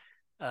Hashem,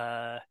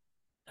 uh,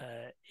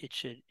 it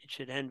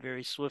should end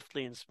very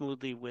swiftly and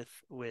smoothly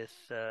with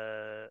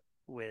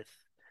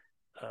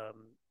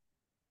um,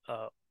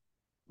 uh,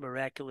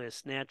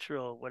 miraculous,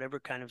 natural, whatever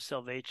kind of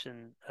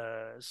salvation,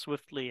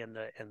 swiftly, and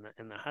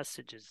the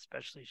hostages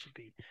especially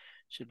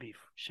should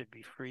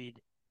be freed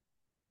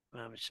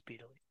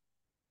speedily.